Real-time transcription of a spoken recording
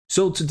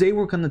So today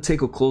we're going to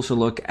take a closer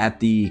look at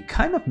the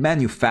kind of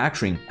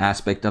manufacturing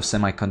aspect of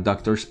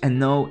semiconductors, and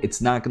no, it's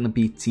not going to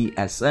be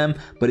TSM,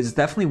 but it's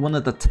definitely one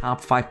of the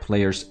top 5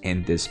 players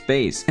in this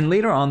space. And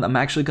later on, I'm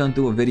actually going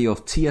to do a video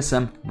of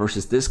TSM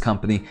versus this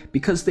company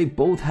because they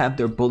both have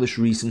their bullish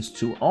reasons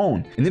to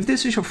own. And if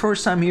this is your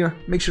first time here,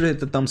 make sure to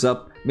hit the thumbs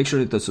up. Make sure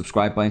to hit the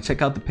subscribe button,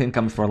 check out the pinned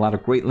comment for a lot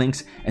of great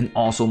links, and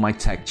also my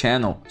tech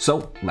channel.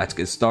 So let's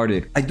get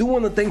started. I do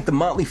want to thank The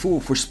Motley Fool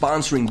for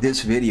sponsoring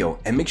this video,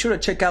 and make sure to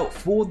check out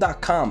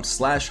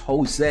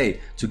fool.com/Jose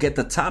to get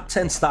the top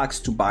 10 stocks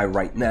to buy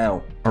right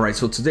now. Alright,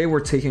 so today we're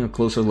taking a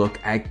closer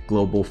look at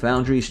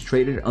GlobalFoundries,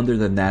 traded under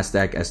the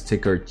NASDAQ as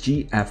ticker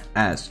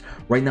GFS.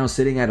 Right now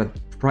sitting at a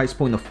price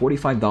point of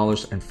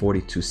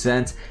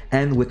 $45.42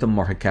 and with a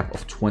market cap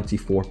of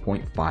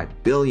 $24.5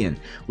 billion.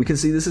 We can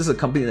see this is a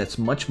company that's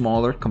much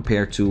smaller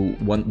compared to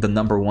the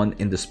number one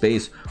in the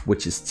space,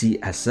 which is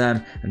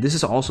TSM, and this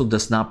is also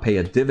does not pay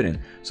a dividend.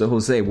 So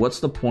Jose, what's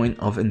the point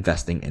of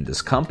investing in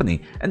this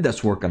company? And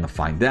that's what we're gonna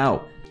find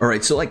out.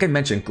 Alright, so like I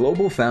mentioned,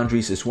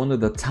 GlobalFoundries is one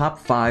of the top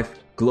 5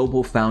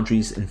 global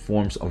foundries in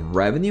forms of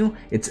revenue.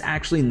 It's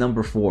actually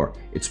number 4.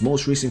 Its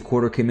most recent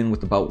quarter came in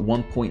with about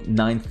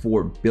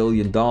 $1.94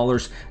 billion,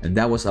 and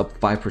that was up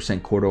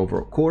 5% quarter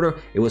over quarter.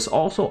 It was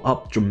also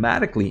up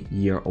dramatically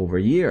year over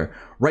year.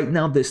 Right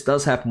now, this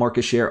does have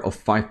market share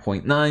of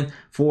 5.9.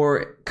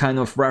 For kind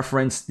of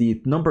reference,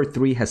 the number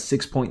 3 has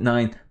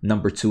 6.9,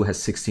 number 2 has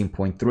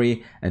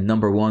 16.3, and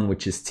number 1,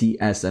 which is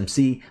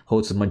TSMC,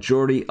 holds the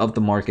majority of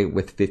the market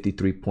with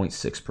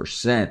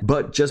 53.6%.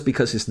 But just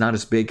because it's not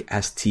as big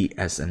as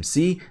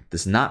TSMC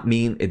does not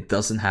mean it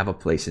doesn't have a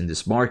place in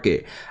this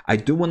market. I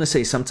do want to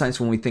say sometimes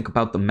when we think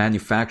about the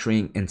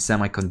manufacturing in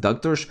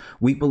semiconductors,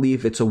 we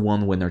believe it's a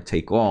one winner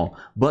take all.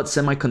 But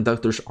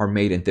semiconductors are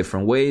made in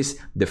different ways,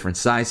 different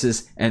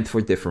sizes, and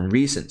for different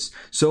reasons.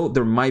 So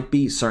there might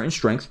be certain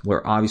strengths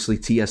where obviously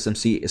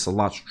TSMC is a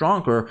lot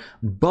stronger,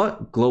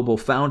 but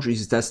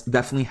GlobalFoundries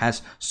definitely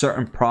has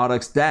certain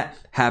products that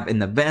have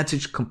an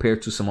advantage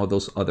compared to some of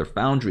those other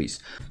foundries.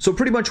 So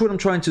pretty much what I'm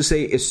trying to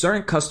say is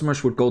certain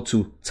customers would go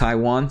to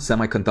Taiwan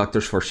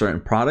Semiconductors for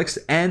certain products,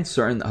 and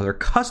certain other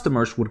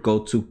customers would go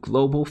to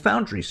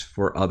GlobalFoundries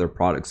for other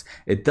products.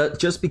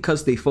 Just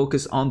because they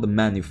focus on the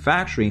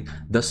manufacturing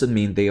doesn't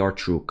mean they are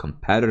true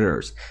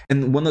competitors.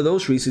 And one of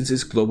those reasons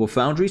is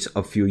GlobalFoundries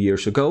a few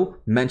years ago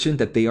mentioned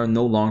that they are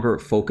no longer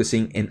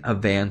focusing in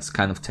advanced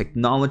kind of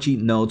technology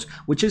nodes,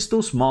 which is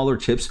those smaller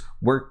chips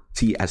where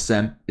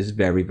TSM is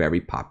very,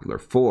 very popular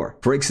for.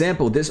 For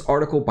example, this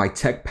article by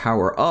Tech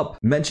Power Up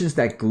mentions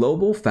that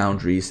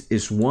GlobalFoundries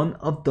is one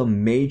of the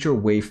major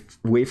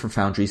wafer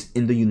foundries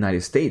in the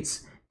United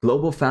States.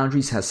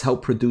 GlobalFoundries has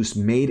helped produce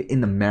made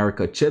in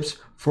America chips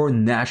for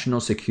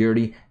national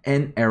security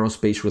and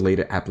aerospace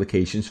related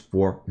applications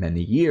for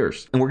many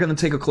years. And we're going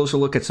to take a closer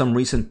look at some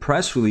recent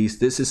press release.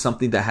 This is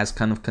something that has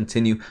kind of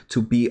continued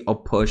to be a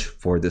push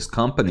for this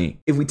company.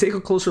 If we take a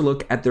closer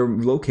look at their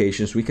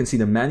locations, we can see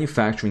the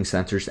manufacturing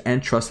centers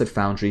and trusted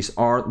foundries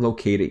are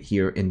located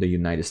here in the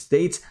United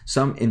States,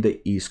 some in the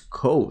East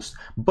Coast.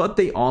 But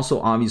they also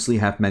obviously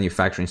have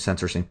manufacturing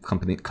centers in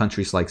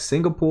countries like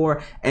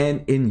Singapore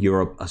and in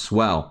Europe as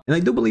well. And I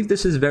do believe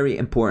this is very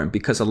important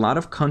because a lot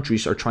of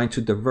countries are trying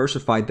to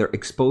diversify their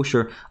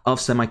exposure of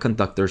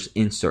semiconductors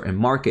in certain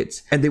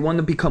markets, and they want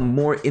to become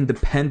more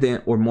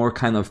independent or more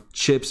kind of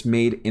chips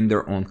made in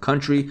their own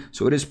country.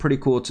 So it is pretty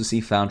cool to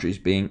see foundries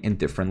being in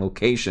different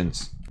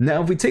locations.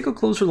 Now, if we take a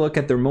closer look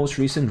at their most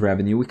recent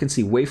revenue, we can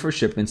see wafer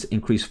shipments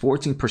increased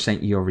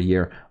 14% year over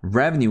year,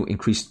 revenue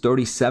increased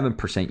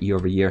 37% year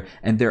over year,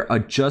 and their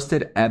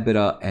adjusted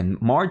EBITDA and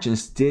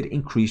margins did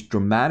increase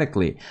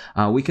dramatically.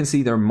 We can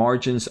see their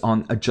margins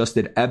on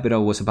adjusted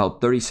EBITDA was about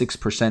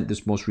 36%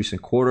 this most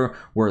recent quarter,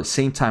 where at the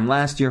same time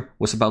last year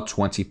was about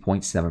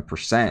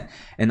 20.7%.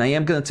 And I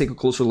am going to take a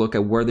closer look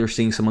at where they're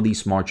seeing some of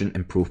these margin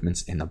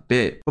improvements in a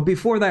bit. But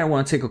before that, I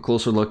want to take a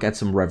closer look at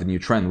some revenue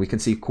trend. We can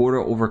see quarter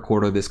over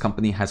quarter, this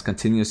company has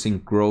continuous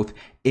growth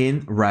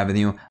in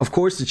revenue. Of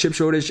course, the chip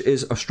shortage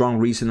is a strong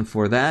reason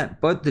for that,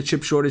 but the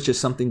chip shortage is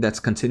something that's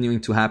continuing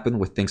to happen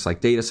with things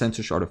like data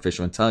centers,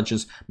 artificial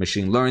intelligence,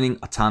 machine learning,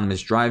 autonomous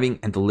driving,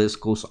 and the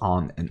list goes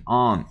on and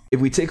on.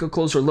 If we take a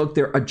closer look,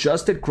 their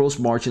adjusted gross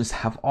margins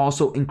have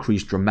also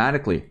increased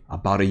dramatically.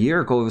 About a year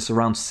ago, it was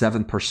around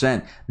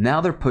 7%. Now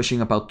they're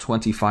pushing about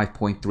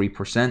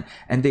 25.3%,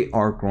 and they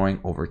are growing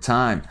over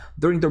time.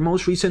 During their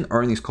most recent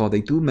earnings call, they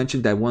do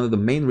mention that one of the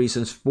main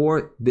reasons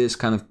for this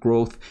kind of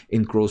growth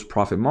in gross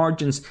profit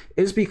margins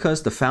is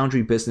because the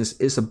foundry business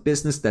is a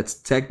business that's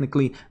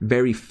technically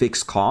very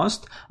fixed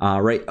cost,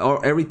 right?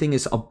 Or everything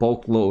is a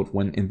bulk load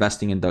when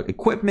investing in the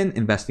equipment,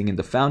 investing in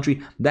the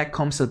foundry, that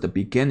comes at the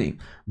beginning.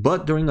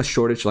 But during a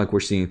shortage like we're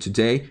seeing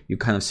today, you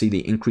kind of see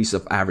the increase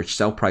of average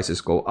sell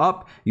prices go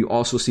up. You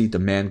also see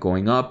demand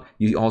going up.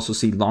 You also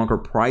see longer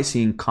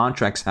pricing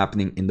contracts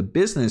happening in the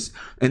business.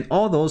 And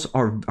all those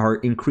are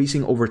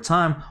increasing over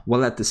time,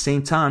 while at the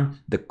same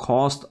time, the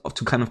cost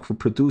to kind of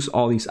produce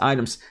all these items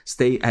items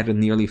stay at a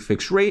nearly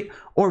fixed rate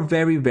or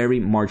very, very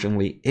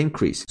marginally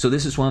increase. So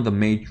this is one of the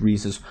main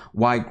reasons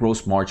why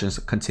gross margins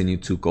continue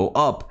to go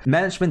up.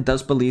 Management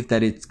does believe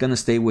that it's going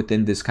to stay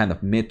within this kind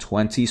of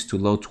mid-20s to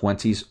low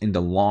 20s in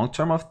the long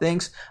term of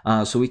things.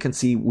 So we can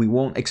see we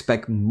won't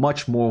expect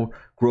much more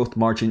growth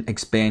margin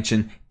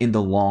expansion in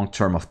the long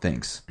term of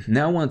things.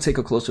 Now I want to take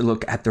a closer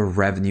look at the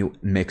revenue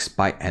mix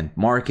by end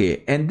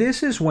market. And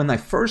this is when I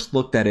first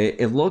looked at it,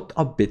 it looked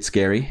a bit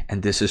scary.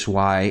 And this is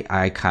why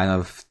I kind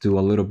of do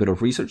a little bit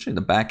of research in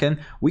the back end.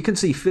 We can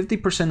see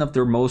 50% of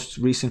their most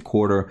recent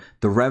quarter,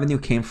 the revenue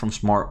came from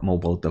smart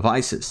mobile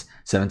devices.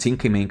 17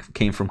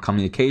 came from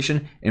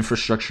communication,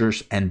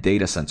 infrastructures, and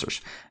data centers.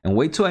 And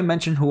wait till I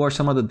mention who are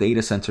some of the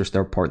data centers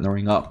they're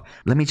partnering up.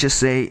 Let me just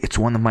say it's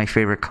one of my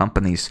favorite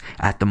companies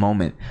at the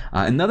moment.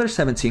 Another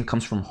 17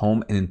 comes from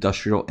home and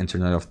industrial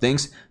Internet of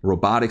Things.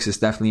 Robotics is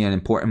definitely an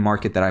important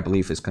market that I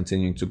believe is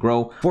continuing to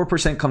grow.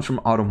 4% comes from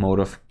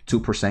automotive.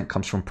 2%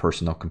 comes from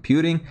personal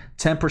computing,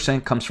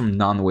 10% comes from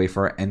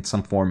non-wafer and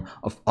some form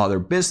of other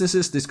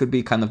businesses. This could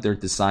be kind of their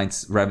design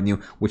revenue,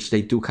 which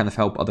they do kind of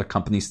help other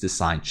companies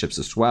design chips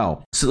as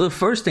well. So the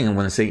first thing I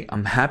want to say,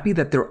 I'm happy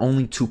that they're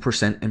only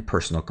 2% in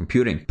personal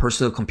computing.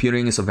 Personal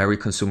computing is a very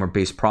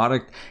consumer-based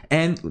product,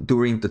 and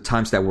during the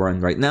times that we're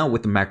in right now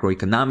with the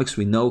macroeconomics,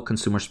 we know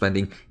consumer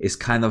spending is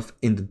kind of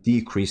in the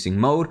decreasing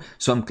mode.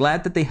 So I'm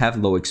glad that they have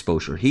low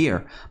exposure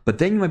here. But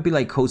then you might be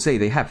like, Jose,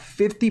 they have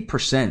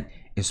 50%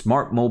 in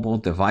smart mobile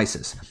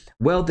devices.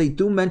 Well, they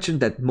do mention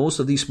that most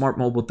of these smart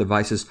mobile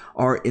devices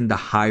are in the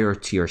higher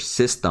tier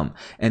system,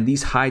 and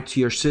these high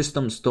tier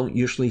systems don't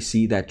usually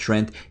see that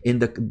trend in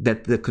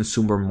that the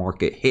consumer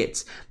market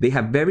hits. They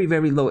have very,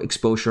 very low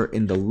exposure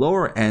in the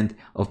lower end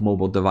of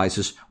mobile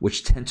devices,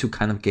 which tend to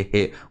kind of get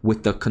hit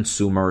with the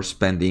consumer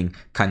spending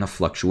kind of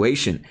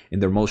fluctuation.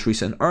 In their most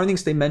recent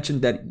earnings, they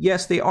mentioned that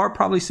yes, they are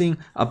probably seeing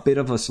a bit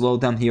of a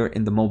slowdown here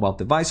in the mobile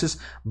devices,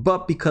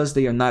 but because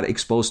they are not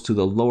exposed to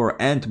the lower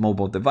end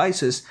mobile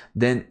devices,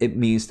 then it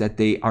means that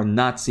they are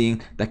not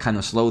seeing that kind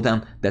of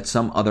slowdown that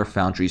some other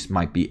foundries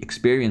might be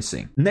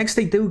experiencing. Next,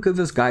 they do give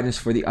us guidance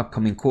for the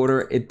upcoming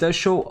quarter. It does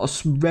show a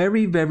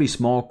very, very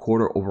small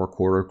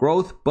quarter-over-quarter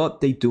growth,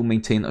 but they do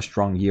maintain a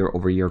strong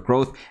year-over-year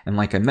growth. And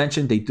like I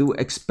mentioned, they do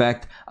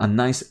expect a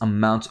nice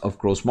amount of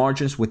gross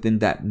margins within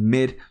that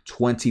mid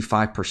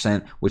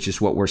 25%, which is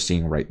what we're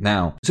seeing right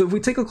now. So if we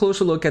take a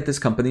closer look at this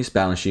company's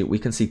balance sheet, we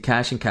can see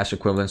cash and cash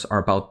equivalents are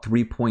about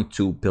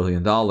 $3.2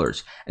 billion.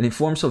 And in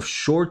forms of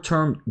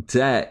short-term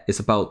debt is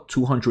about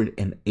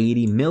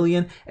 $280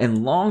 million,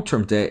 and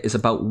long-term debt is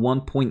about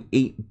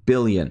 $1.8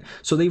 billion.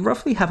 So they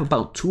roughly have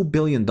about $2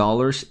 billion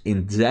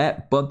in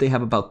debt, but they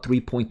have about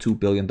 $3.2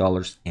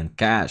 billion in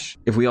cash.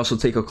 If we also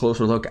take a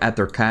closer look at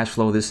their cash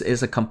flow, this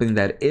is a company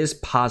that is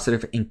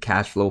positive in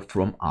cash flow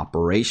from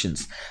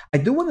operations. I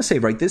do want to say,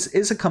 right, this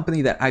is a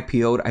company that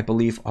IPO'd, I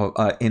believe,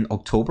 in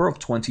October of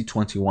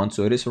 2021.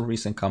 So it is a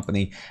recent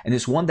company, and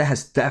it's one that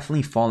has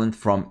definitely fallen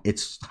from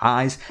its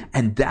highs,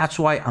 and that's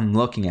why I'm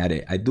looking at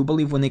it. I do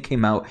believe when it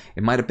came out,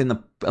 it might have been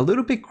a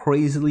little bit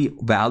crazily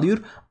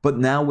valued, but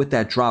now with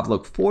that drop,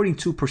 look,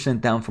 42%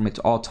 down from its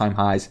all-time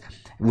highs,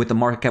 with a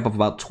market cap of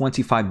about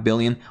 $25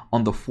 billion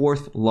on the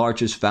fourth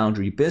largest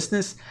foundry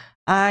business,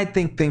 I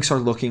think things are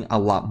looking a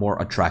lot more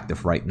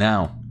attractive right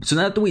now. So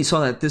now that we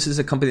saw that this is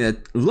a company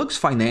that looks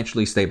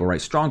financially stable,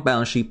 right? Strong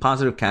balance sheet,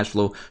 positive cash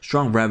flow,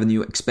 strong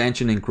revenue,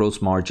 expansion in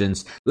gross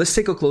margins. Let's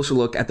take a closer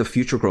look at the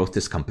future growth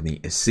this company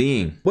is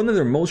seeing. One of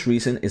their most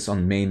recent is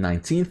on May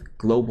 19th.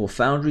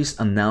 GlobalFoundries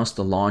announced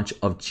the launch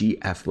of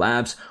GF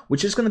Labs,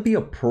 which is going to be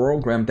a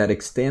program that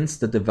extends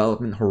the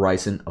development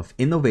horizon of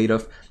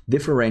innovative,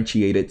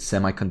 differentiated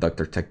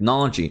semiconductor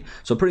technology.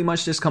 So pretty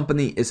much this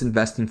company is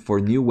investing for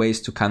new ways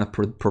to kind of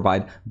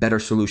provide better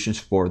solutions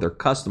for their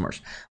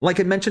customers. Like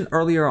I mentioned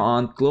earlier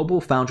on,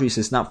 GlobalFoundries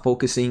is not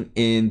focusing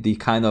in the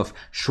kind of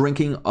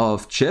shrinking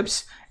of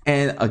chips.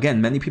 And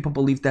again, many people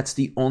believe that's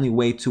the only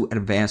way to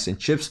advance in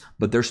chips,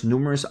 but there's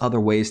numerous other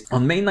ways.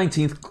 On May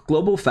 19th,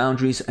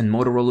 GlobalFoundries and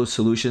Motorola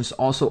Solutions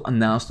also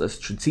announced a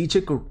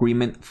strategic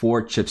agreement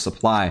for chip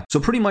supply. So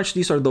pretty much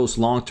these are those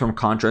long-term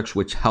contracts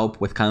which help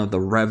with kind of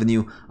the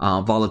revenue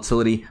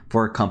volatility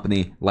for a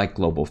company like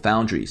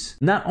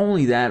GlobalFoundries. Not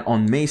only that,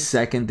 on May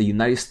 2nd, the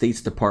United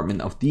States Department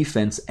of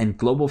Defense and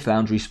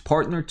GlobalFoundries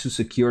partnered to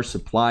secure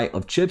supply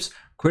of chips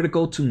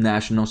critical to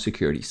national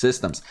security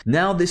systems.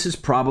 Now, this is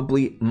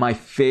probably my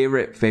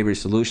favorite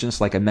solutions.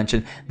 Like I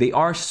mentioned, they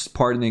are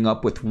partnering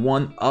up with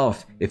one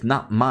of, if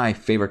not my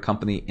favorite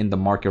company in the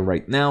market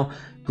right now.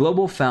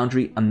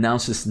 GlobalFoundries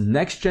announces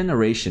next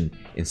generation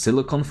in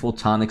silicon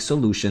photonic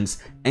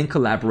solutions and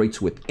collaborates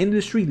with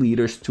industry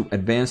leaders to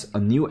advance a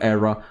new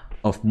era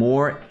of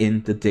more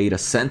in the data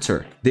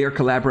center. They are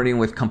collaborating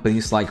with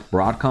companies like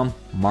Broadcom,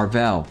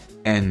 Marvell,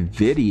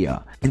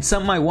 NVIDIA. And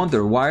some might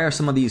wonder, why are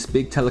some of these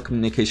big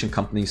telecommunication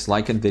companies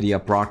like NVIDIA,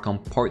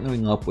 Broadcom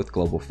partnering up with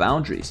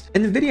GlobalFoundries?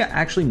 And NVIDIA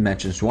actually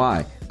mentions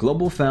why.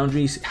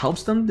 GlobalFoundries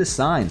helps them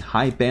design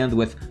high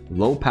bandwidth,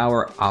 low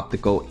power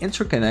optical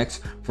interconnects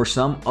for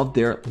some of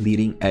their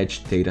leading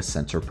edge data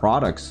center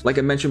products. Like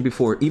I mentioned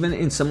before, even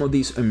in some of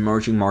these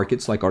emerging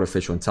markets like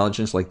artificial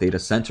intelligence, like data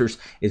centers,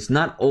 it's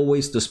not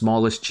always the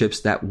smallest chips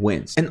that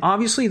wins. And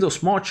obviously those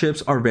small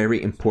chips are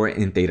very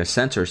important in data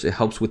centers. It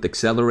helps with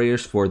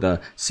accelerators for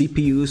the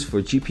CPUs,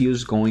 for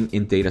GPUs going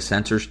in data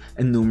centers,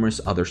 and numerous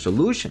other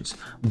solutions.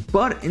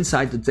 But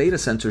inside the data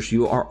centers,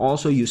 you are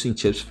also using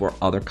chips for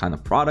other kind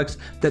of products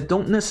that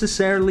don't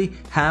necessarily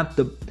have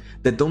to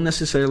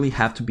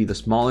be the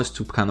smallest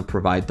to kind of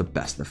provide the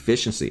best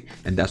efficiency,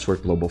 and that's where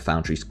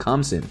GlobalFoundries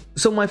comes in.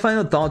 So my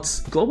final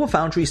thoughts,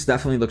 GlobalFoundries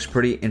definitely looks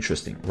pretty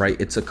interesting, right?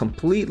 It's a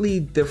completely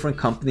different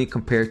company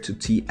compared to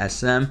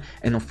TSM,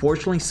 and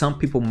unfortunately some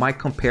people might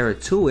compare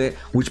it to it,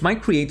 which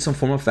might create some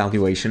form of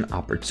valuation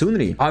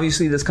opportunity.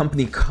 Obviously this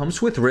company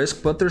comes with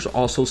risk, but there's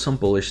also some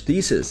bullish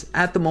thesis.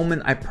 At the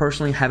moment, I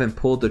personally haven't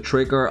pulled the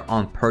trigger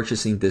on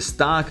purchasing this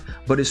stock,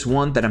 but it's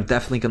one that I'm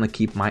definitely going to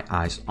keep my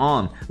eyes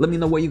on. Let me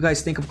know what you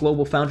guys think of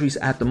GlobalFoundries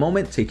at the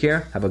moment. Take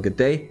care, have a good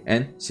day,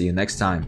 and see you next time.